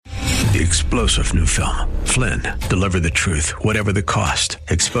the explosive new film, Flynn, Deliver the Truth, Whatever the Cost,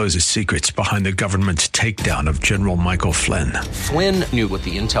 exposes secrets behind the government's takedown of General Michael Flynn. Flynn knew what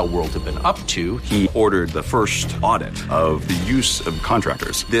the intel world had been up to. He ordered the first audit of the use of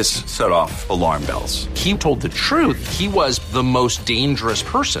contractors. This set off alarm bells. He told the truth. He was the most dangerous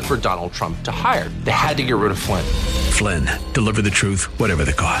person for Donald Trump to hire. They had to get rid of Flynn. Flynn, Deliver the Truth, Whatever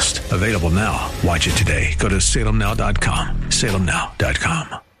the Cost. Available now. Watch it today. Go to salemnow.com.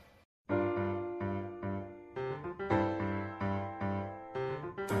 salemnow.com.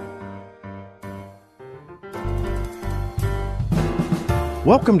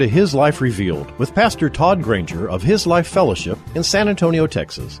 Welcome to His Life Revealed with Pastor Todd Granger of His Life Fellowship in San Antonio,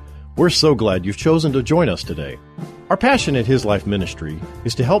 Texas. We're so glad you've chosen to join us today. Our passion at His Life Ministry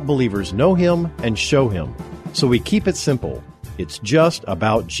is to help believers know Him and show Him. So we keep it simple. It's just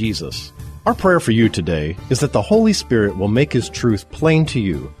about Jesus. Our prayer for you today is that the Holy Spirit will make His truth plain to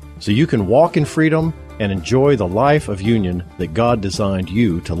you so you can walk in freedom and enjoy the life of union that God designed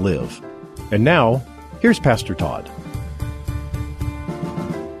you to live. And now, here's Pastor Todd.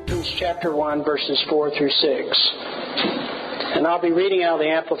 Chapter 1, verses 4 through 6. And I'll be reading out of the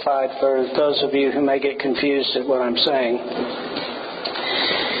Amplified for those of you who may get confused at what I'm saying.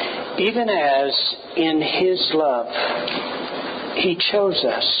 Even as in His love He chose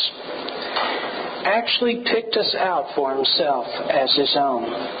us, actually picked us out for Himself as His own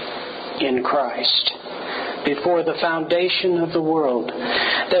in Christ, before the foundation of the world,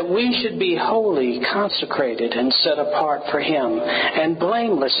 that we should be holy, consecrated, and set apart for Him, and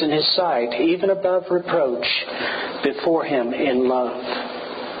blameless in His sight, even above reproach, before Him in love.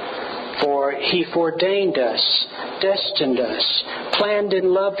 For He foreordained us, destined us, planned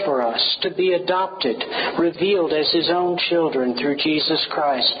in love for us to be adopted, revealed as His own children through Jesus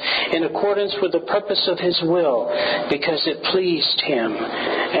Christ, in accordance with the purpose of His will, because it pleased Him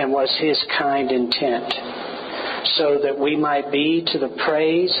and was His kind intent, so that we might be to the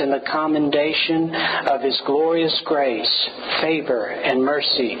praise and the commendation of His glorious grace, favor, and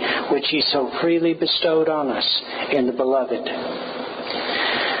mercy, which He so freely bestowed on us in the Beloved.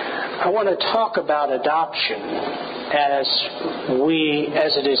 I want to talk about adoption as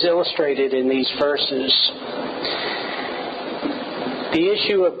it is illustrated in these verses. The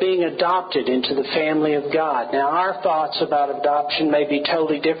issue of being adopted into the family of God. Now, our thoughts about adoption may be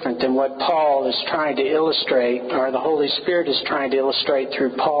totally different than what Paul is trying to illustrate, or the Holy Spirit is trying to illustrate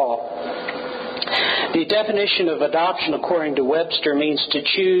through Paul. The definition of adoption, according to Webster, means to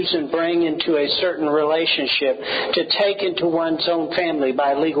choose and bring into a certain relationship, to take into one's own family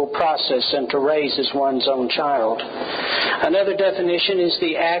by legal process, and to raise as one's own child. Another definition is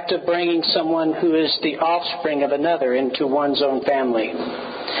the act of bringing someone who is the offspring of another into one's own family.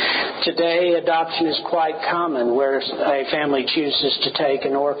 Today, adoption is quite common, where a family chooses to take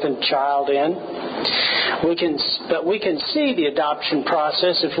an orphan child in. But we can see the adoption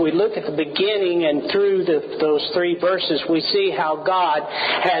process if we look at the beginning and through those 3 verses. We see how God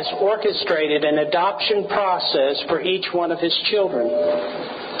has orchestrated an adoption process for each one of His children.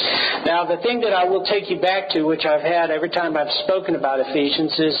 Now, the thing that I will take you back to, which I've had every time I've spoken about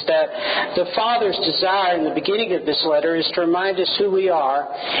Ephesians, is that the Father's desire in the beginning of this letter is to remind us who we are,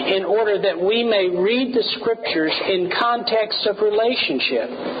 in order that we may read the Scriptures in context of relationship.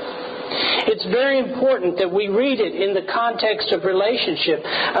 It's very important that we read it in the context of relationship.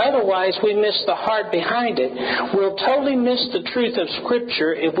 Otherwise, we miss the heart behind it. We'll totally miss the truth of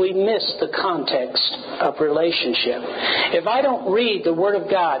Scripture if we miss the context of relationship. If I don't read the Word of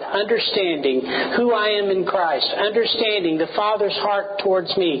God, understanding who I am in Christ, understanding the Father's heart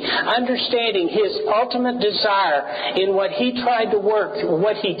towards me, understanding His ultimate desire in what He tried to work,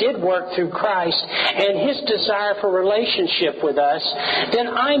 what He did work through Christ, and His desire for relationship with us,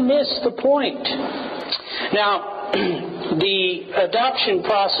 then I miss the point. Now, the adoption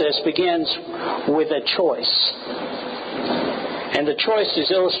process begins with a choice. And the choice is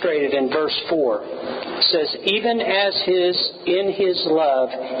illustrated in verse 4. It says, even as in His love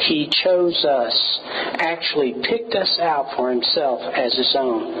He chose us, actually picked us out for Himself as His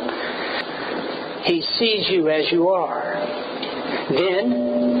own. He sees you as you are. Then,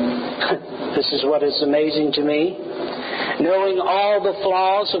 this is what is amazing to me, knowing all the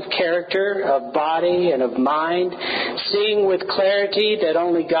flaws of character, of body, and of mind, seeing with clarity that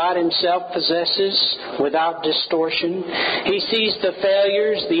only God Himself possesses without distortion. He sees the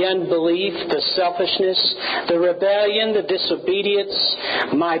failures, the unbelief, the selfishness, the rebellion, the disobedience,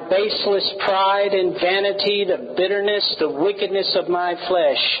 my baseless pride and vanity, the bitterness, the wickedness of my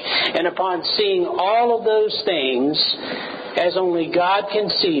flesh. And upon seeing all of those things, as only God can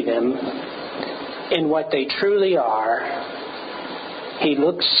see them, in what they truly are, He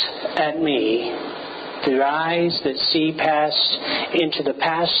looks at me through eyes that see past into the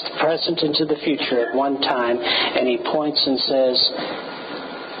past, the present, into the future at one time, and He points and says,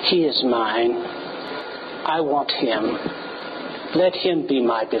 He is mine. I want Him. Let Him be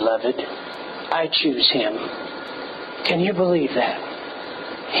my beloved. I choose Him. Can you believe that?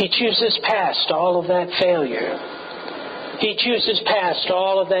 He chooses past all of that failure. He chooses past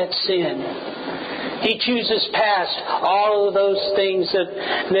all of that sin. He chooses past all of those things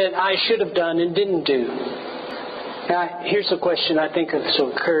that I should have done and didn't do. Now, here's a question I think has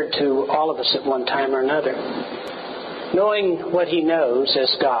occurred to all of us at one time or another. Knowing what He knows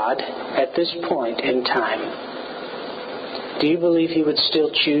as God at this point in time, do you believe He would still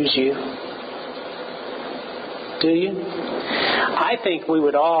choose you? Do you? I think we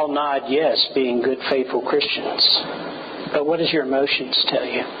would all nod yes, being good, faithful Christians. But what does your emotions tell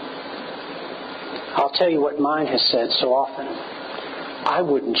you? I'll tell you what mine has said so often. I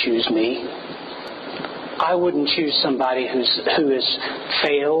wouldn't choose me. I wouldn't choose somebody who has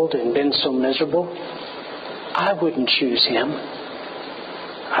failed and been so miserable. I wouldn't choose him.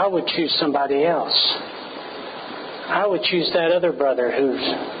 I would choose somebody else. I would choose that other brother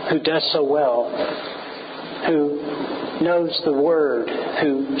who does so well, who knows the Word,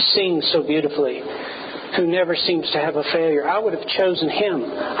 who sings so beautifully, who never seems to have a failure. I would have chosen him.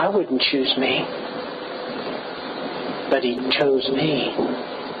 I wouldn't choose me. But He chose me.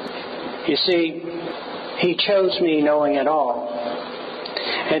 You see, He chose me knowing it all.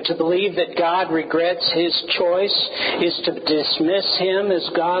 And to believe that God regrets His choice is to dismiss Him as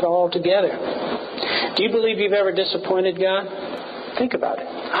God altogether. Do you believe you've ever disappointed God? Think about it.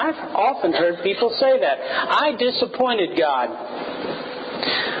 I've often heard people say that. I disappointed God.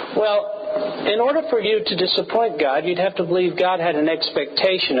 Well, in order for you to disappoint God, you'd have to believe God had an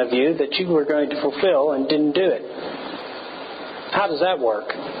expectation of you that you were going to fulfill and didn't do it. How does that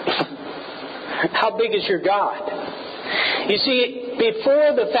work? How big is your God? You see,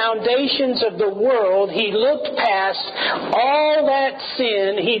 before the foundations of the world, He looked past all that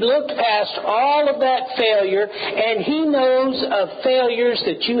sin. He looked past all of that failure, and He knows of failures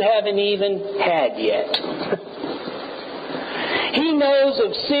that you haven't even had yet. He knows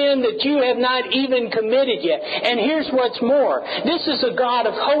of sin that you have not even committed yet. And here's what's more. This is a God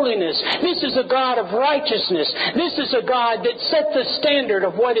of holiness. This is a God of righteousness. This is a God that set the standard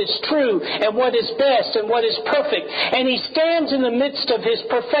of what is true and what is best and what is perfect. And He stands in the midst of His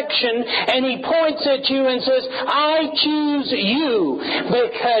perfection and He points at you and says, I choose you,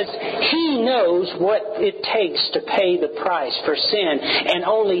 because He knows what it takes to pay the price for sin. And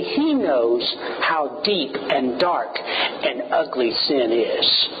only He knows how deep and dark and ugly sin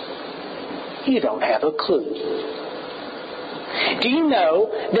is. You don't have a clue. Do you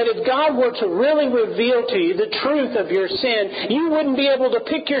know that if God were to really reveal to you the truth of your sin, you wouldn't be able to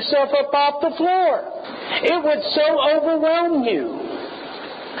pick yourself up off the floor? It would so overwhelm you.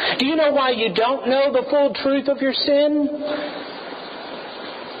 Do you know why you don't know the full truth of your sin?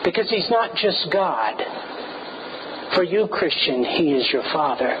 Because He's not just God. For you, Christian, He is your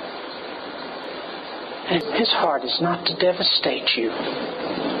Father. And His heart is not to devastate you,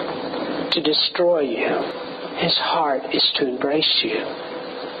 to destroy you. His heart is to embrace you,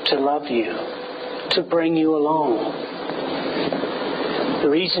 to love you, to bring you along. The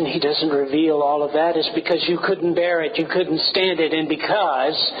reason He doesn't reveal all of that is because you couldn't bear it, you couldn't stand it, and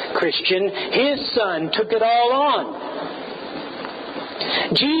because, Christian, His Son took it all on.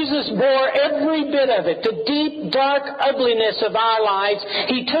 Jesus bore every bit of it, the deep, dark ugliness of our lives.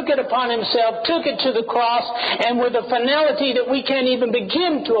 He took it upon Himself, took it to the cross, and with a finality that we can't even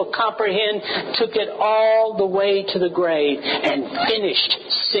begin to comprehend, took it all the way to the grave and finished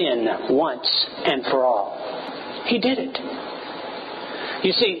sin once and for all. He did it.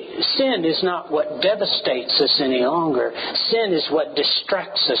 You see, sin is not what devastates us any longer. Sin is what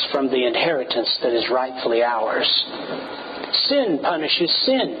distracts us from the inheritance that is rightfully ours. Sin punishes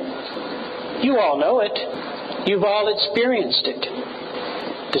sin. You all know it. You've all experienced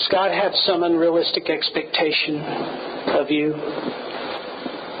it. Does God have some unrealistic expectation of you?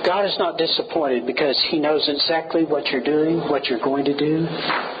 God is not disappointed because He knows exactly what you're doing, what you're going to do,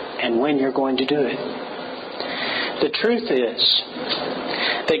 and when you're going to do it. The truth is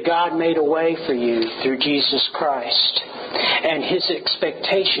that God made a way for you through Jesus Christ, and His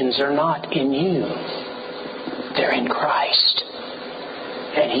expectations are not in you. They're in Christ.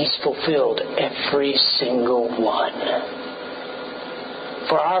 And He's fulfilled every single one.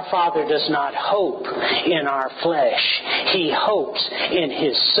 For our Father does not hope in our flesh. He hopes in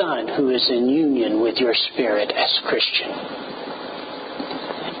His Son, who is in union with your spirit as Christian.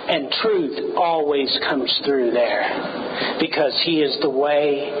 And truth always comes through there, because He is the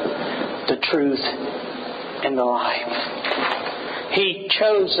way, the truth, and the life. He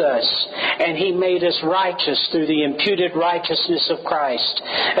chose us, and He made us righteous through the imputed righteousness of Christ.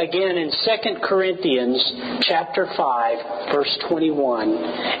 Again, in 2 Corinthians chapter 5, verse 21,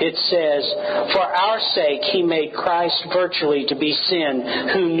 it says, "For our sake He made Christ virtually to be sin,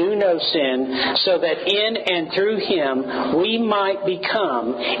 who knew no sin, so that in and through Him we might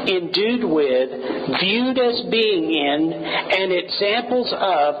become endued with, viewed as being in, and examples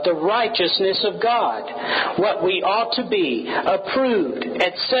of the righteousness of God, what we ought to be, approved,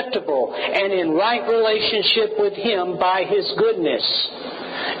 acceptable, and in right relationship with Him by His goodness."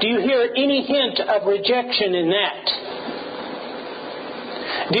 Do you hear any hint of rejection in that?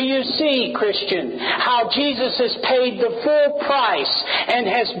 Do you see, Christian, how Jesus has paid the full price and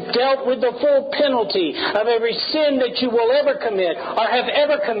has dealt with the full penalty of every sin that you will ever commit or have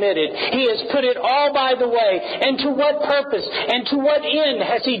ever committed? He has put it all by the way. And to what purpose and to what end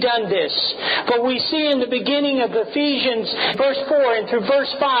has He done this? For we see in the beginning of Ephesians verse 4 and through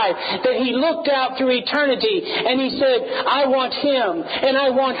verse 5 that He looked out through eternity and He said, "I want him, and I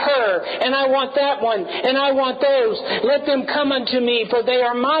want her, and I want that one, and I want those. Let them come unto me, for they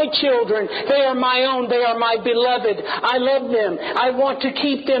are my children. They are my own. They are my beloved. I love them. I want to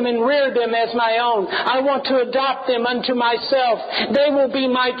keep them and rear them as my own. I want to adopt them unto myself. They will be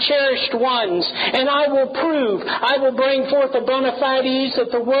my cherished ones. And I will prove, I will bring forth the bona fides that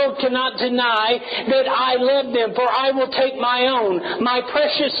the world cannot deny that I love them. For I will take my own, my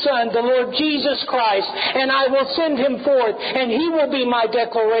precious Son, the Lord Jesus Christ, and I will send Him forth, and He will be my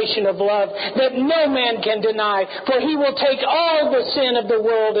declaration of love that no man can deny. For He will take all the sin of the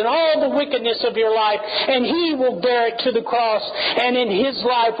world and all the wickedness of your life, and He will bear it to the cross, and in His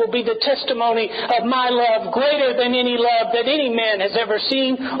life will be the testimony of my love, greater than any love that any man has ever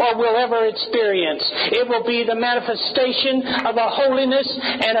seen or will ever experience. It will be the manifestation of a holiness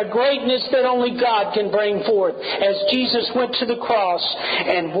and a greatness that only God can bring forth as Jesus went to the cross.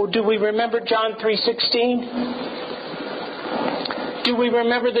 And do we remember John 3:16? Do we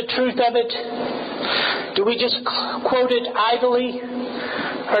remember the truth of it? Do we just quote it idly?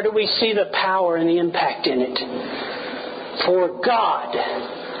 Or do we see the power and the impact in it? For God,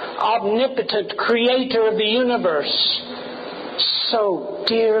 omnipotent creator of the universe, so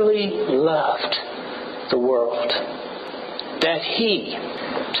dearly loved the world that He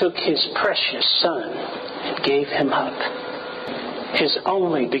took His precious Son and gave Him up. His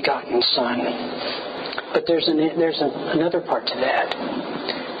only begotten Son. But there's another part to that.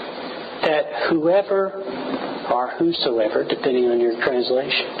 That whoever or whosoever, depending on your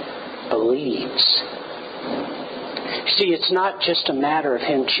translation, believes. See, it's not just a matter of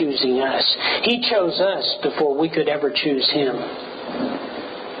Him choosing us. He chose us before we could ever choose Him.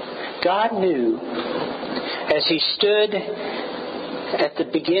 God knew as He stood at the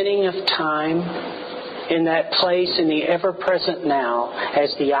beginning of time, in that place in the ever-present now,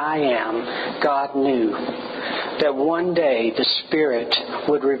 as the I Am, God knew that one day the Spirit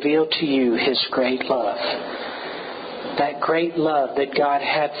would reveal to you His great love. That great love that God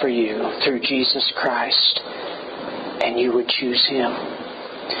had for you through Jesus Christ. And you would choose Him.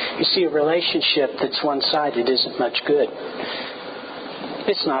 You see, a relationship that's one-sided isn't much good.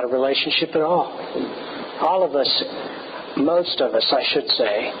 It's not a relationship at all. All of us, most of us, I should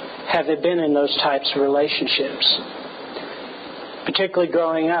say, have been in those types of relationships. Particularly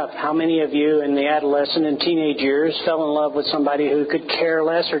growing up, how many of you in the adolescent and teenage years fell in love with somebody who could care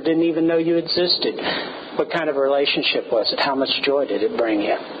less or didn't even know you existed? What kind of a relationship was it? How much joy did it bring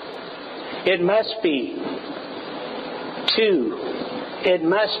you? It must be two. It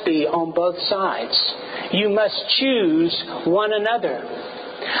must be on both sides. You must choose one another.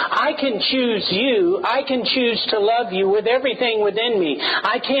 I can choose you. I can choose to love you with everything within me.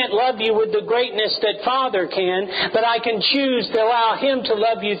 I can't love you with the greatness that Father can, but I can choose to allow Him to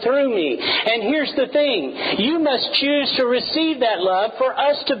love you through me. And here's the thing. You must choose to receive that love for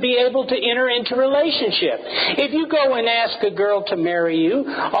us to be able to enter into relationship. If you go and ask a girl to marry you,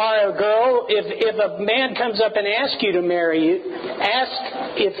 or a girl, if a man comes up and asks you to marry you,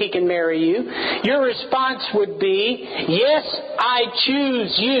 ask if he can marry you, your response would be, "Yes, I choose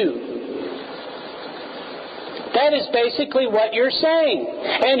you." That is basically what you're saying.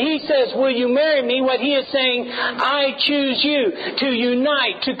 And he says, "Will you marry me?" What he is saying, I choose you to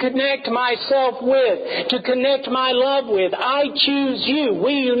unite, to connect myself with, to connect my love with. I choose you.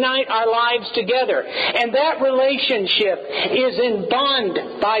 We unite our lives together. And that relationship is in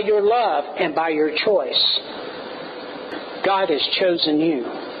bond by your love and by your choice. God has chosen you.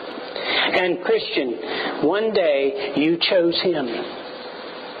 And Christian, one day you chose Him.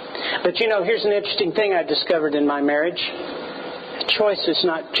 But you know, here's an interesting thing I discovered in my marriage. Choice is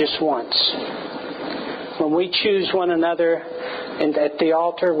not just once. When we choose one another and at the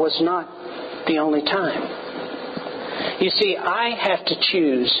altar was not the only time. You see, I have to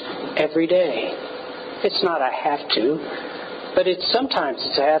choose every day. It's not I have to, but sometimes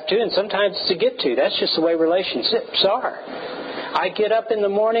it's a have to and sometimes it's a get to. That's just the way relationships are. I get up in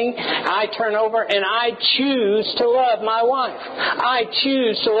the morning, I turn over, and I choose to love my wife. I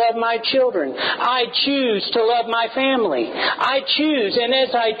choose to love my children. I choose to love my family. I choose, and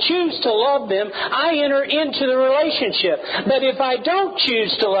as I choose to love them, I enter into the relationship. But if I don't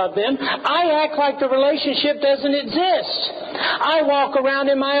choose to love them, I act like the relationship doesn't exist. I walk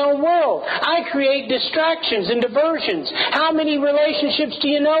around in my own world. I create distractions and diversions. How many relationships do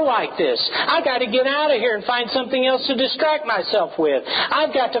you know like this? I've got to get out of here and find something else to distract myself with.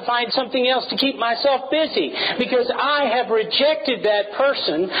 I've got to find something else to keep myself busy because I have rejected that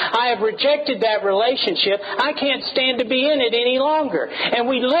person. I have rejected that relationship. I can't stand to be in it any longer. And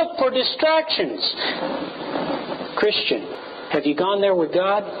we look for distractions. Christian, have you gone there with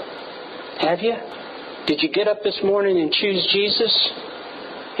God? Have you? Did you get up this morning and choose Jesus?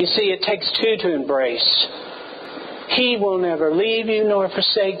 You see, it takes two to embrace. He will never leave you nor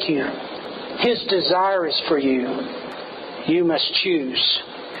forsake you. His desire is for you. You must choose.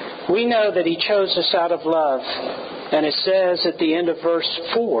 We know that He chose us out of love. And it says at the end of verse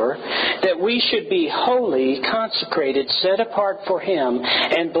 4 that we should be holy, consecrated, set apart for Him,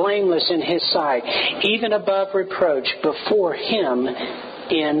 and blameless in His sight, even above reproach before Him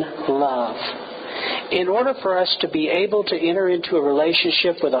in love. In order for us to be able to enter into a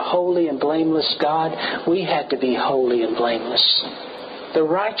relationship with a holy and blameless God, we had to be holy and blameless. The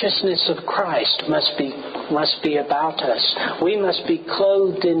righteousness of Christ must be about us. We must be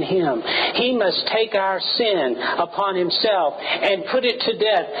clothed in Him. He must take our sin upon Himself and put it to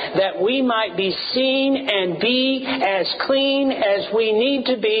death that we might be seen and be as clean as we need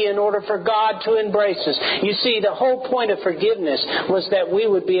to be in order for God to embrace us. You see, the whole point of forgiveness was that we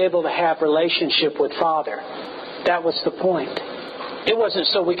would be able to have relationship with Father. That was the point. It wasn't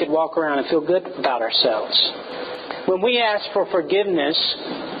so we could walk around and feel good about ourselves. When we ask for forgiveness,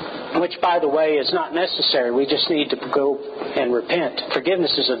 which, by the way, is not necessary, we just need to go and repent.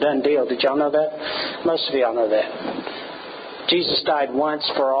 Forgiveness is a done deal. Did y'all know that? Most of y'all know that. Jesus died once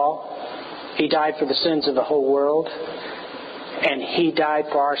for all. He died for the sins of the whole world. And He died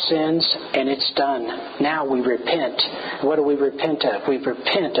for our sins, and it's done. Now we repent. What do we repent of? We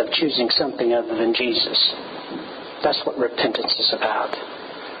repent of choosing something other than Jesus. That's what repentance is about.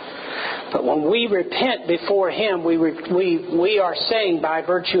 But when we repent before Him, we are saying by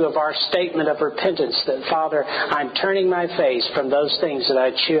virtue of our statement of repentance that, Father, I'm turning my face from those things that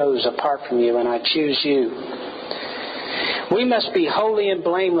I chose apart from You, and I choose You. We must be holy and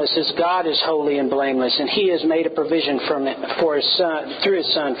blameless as God is holy and blameless, and He has made a provision for His Son, through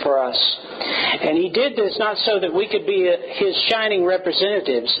His Son for us. And He did this not so that we could be His shining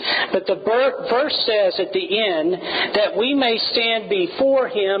representatives, but the verse says at the end that we may stand before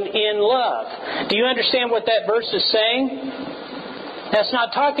Him in love. Do you understand what that verse is saying? That's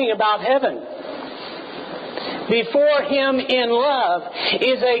not talking about heaven. Before Him in love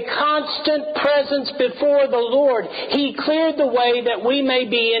is a constant presence before the Lord. He cleared the way that we may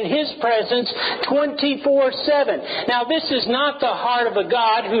be in His presence 24/7. Now, this is not the heart of a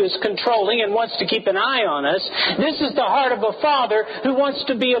God who is controlling and wants to keep an eye on us. This is the heart of a Father who wants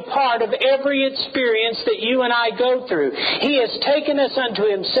to be a part of every experience that you and I go through. He has taken us unto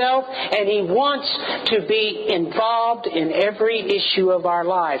Himself, and He wants to be involved in every issue of our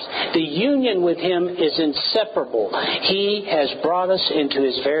lives. The union with Him is inseparable. He has brought us into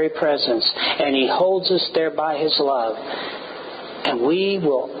His very presence, and He holds us there by His love. And we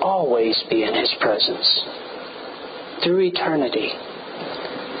will always be in His presence. Through eternity,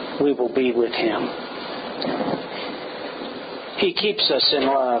 we will be with Him. He keeps us in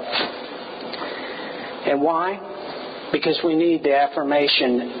love. And why? Because we need the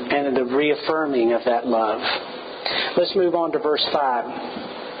affirmation and the reaffirming of that love. Let's move on to verse 5.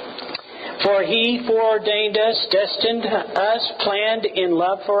 For He foreordained us, destined us, planned in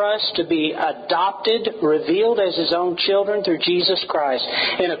love for us to be adopted, revealed as His own children through Jesus Christ,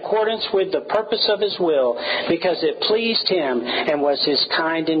 in accordance with the purpose of His will, because it pleased Him and was His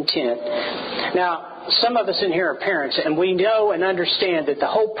kind intent. Now, some of us in here are parents, and we know and understand that the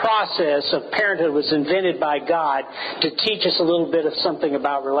whole process of parenthood was invented by God to teach us a little bit of something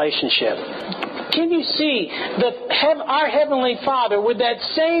about relationship. Can you see our Heavenly Father with that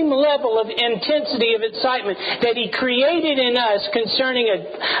same level of intensity of excitement that He created in us concerning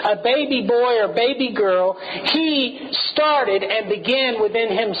a baby boy or baby girl? He started and began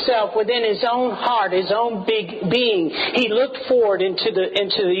within Himself, within His own heart, His own big being. He looked forward into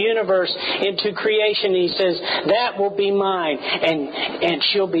the universe, into creation. He says, that will be mine, and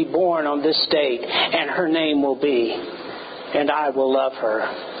she'll be born on this date, and her name will be, and I will love her,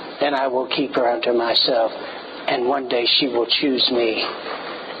 and I will keep her unto myself, and one day she will choose me,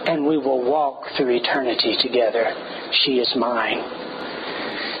 and we will walk through eternity together. She is mine.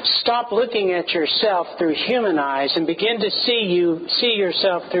 Stop looking at yourself through human eyes and begin to see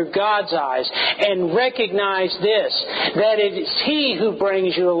yourself through God's eyes, and recognize this, that it is He who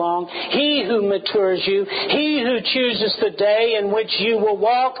brings you along, He who matures you, He who chooses the day in which you will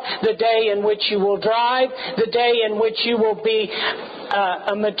walk, the day in which you will drive, the day in which you will be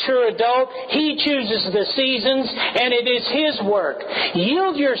a mature adult. He chooses the seasons, and it is His work.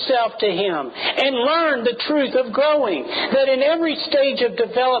 Yield yourself to Him and learn the truth of growing, that in every stage of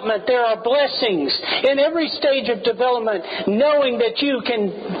development there are blessings. In every stage of development, knowing that you can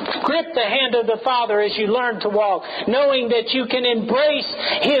grip the hand of the Father as you learn to walk, knowing that you can embrace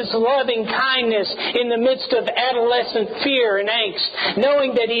His loving kindness in the midst of adolescent fear and angst,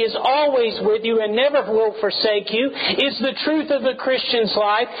 knowing that He is always with you and never will forsake you, is the truth of the Christian's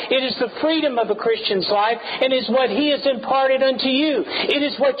life. It is the freedom of a Christian's life, and is what He has imparted unto you. It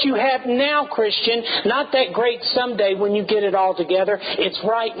is what you have now, Christian, not that great someday when you get it all together. It's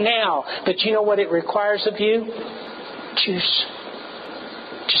right now. But you know what it requires of you? Choose.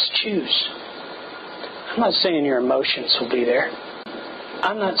 Just choose. I'm not saying your emotions will be there.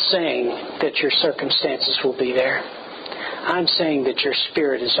 I'm not saying that your circumstances will be there. I'm saying that your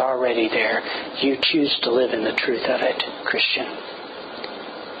spirit is already there. You choose to live in the truth of it, Christian.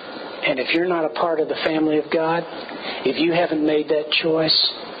 And if you're not a part of the family of God, if you haven't made that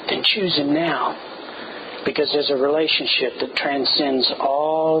choice, then choose Him now. Because there's a relationship that transcends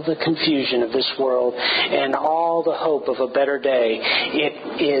all the confusion of this world and all the hope of a better day.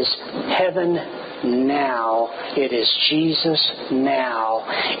 It is heaven now. It is Jesus now.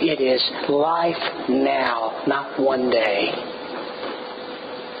 It is life now, not one day.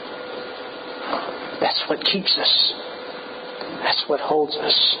 That's what keeps us. That's what holds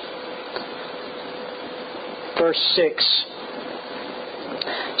us. Verse 6,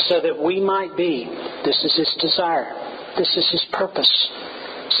 so that we might be, this is His desire, this is His purpose,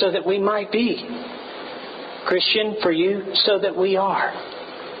 so that we might be. Christian, for you, so that we are.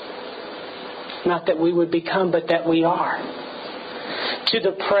 Not that we would become, but that we are. To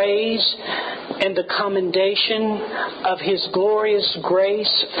the praise and the commendation of His glorious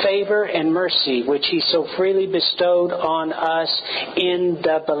grace, favor, and mercy, which He so freely bestowed on us in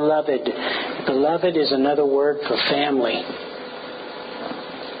the Beloved. Beloved is another word for family.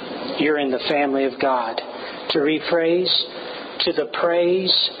 You're in the family of God. To rephrase, to the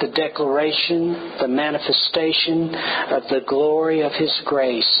praise, the declaration, the manifestation of the glory of His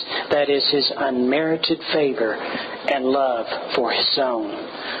grace, that is His unmerited favor and love for His own,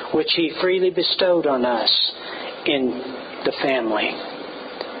 which He freely bestowed on us in the family.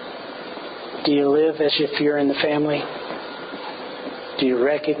 Do you live as if you're in the family? Do you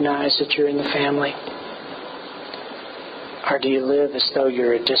recognize that you're in the family? Or do you live as though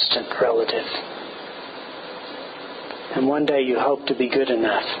you're a distant relative? And one day you hope to be good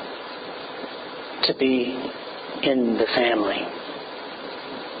enough to be in the family.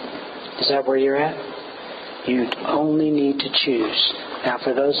 Is that where you're at? You only need to choose. Now,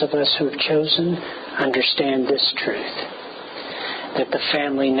 for those of us who have chosen, understand this truth, that the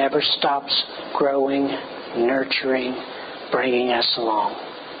family never stops growing, nurturing, bringing us along.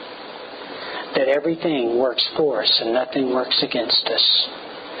 That everything works for us and nothing works against us.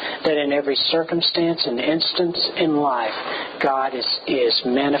 That in every circumstance and instance in life, God is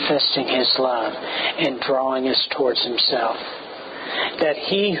manifesting His love and drawing us towards Himself. That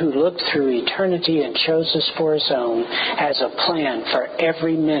He who looked through eternity and chose us for His own has a plan for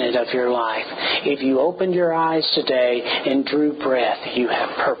every minute of your life. If you opened your eyes today and drew breath, you have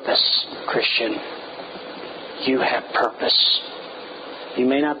purpose, Christian. You have purpose. You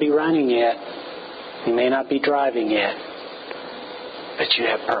may not be running yet. You may not be driving yet. But you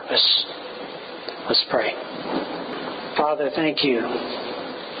have purpose. Let's pray. Father, thank You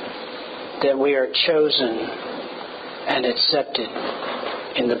that we are chosen and accepted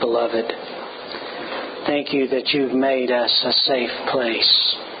in the Beloved. Thank You that You've made us a safe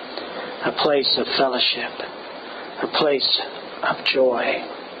place, a place of fellowship, a place of joy,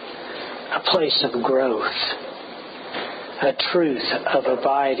 a place of growth, a truth of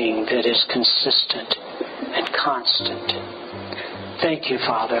abiding that is consistent and constant. Thank you,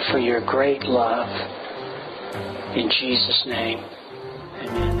 Father, for your great love. In Jesus' name,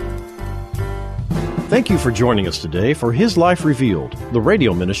 amen. Thank you for joining us today for His Life Revealed, the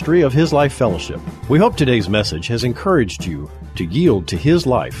radio ministry of His Life Fellowship. We hope today's message has encouraged you to yield to His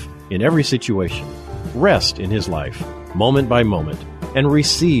life in every situation, rest in His life, moment by moment, and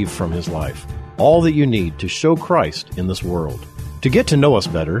receive from His life all that you need to show Christ in this world. To get to know us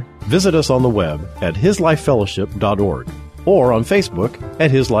better, visit us on the web at hislifefellowship.org or on Facebook at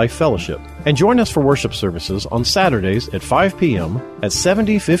His Life Fellowship. And join us for worship services on Saturdays at 5 p.m. at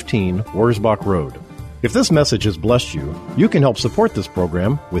 7015 Wurzbach Road. If this message has blessed you, you can help support this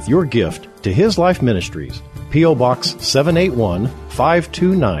program with your gift to His Life Ministries, P.O. Box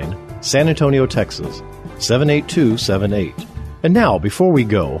 781-529, San Antonio, Texas, 78278. And now, before we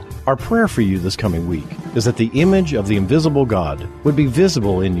go, our prayer for you this coming week is that the image of the invisible God would be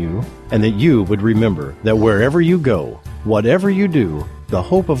visible in you and that you would remember that wherever you go, whatever you do, the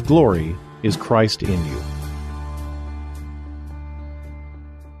hope of glory is Christ in you.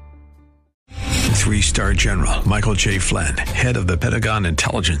 3-star General Michael J. Flynn, head of the Pentagon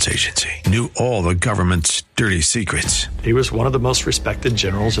Intelligence Agency, knew all the government's dirty secrets. He was one of the most respected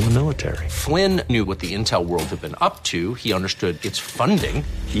generals in the military. Flynn knew what the intel world had been up to. He understood its funding.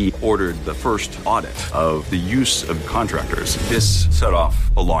 He ordered the first audit of the use of contractors. This set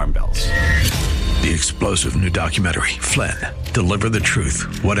off alarm bells. The explosive new documentary, Flynn, Deliver the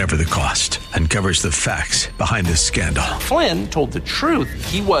Truth, Whatever the Cost, uncovers the facts behind this scandal. Flynn told the truth.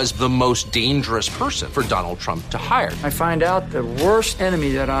 He was the most dangerous person for Donald Trump to hire. I find out the worst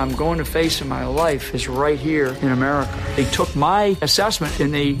enemy that I'm going to face in my life is right here in America. They took my assessment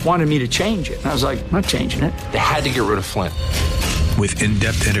and they wanted me to change it. And I was like, I'm not changing it. They had to get rid of Flynn. With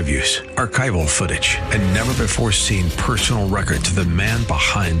in-depth interviews, archival footage, and never-before-seen personal records of the man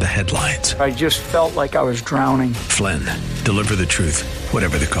behind the headlines. I just felt like I was drowning. Flynn, Deliver the Truth,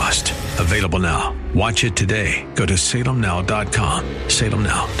 Whatever the Cost. Available now. Watch it today. Go to salemnow.com.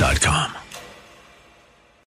 salemnow.com.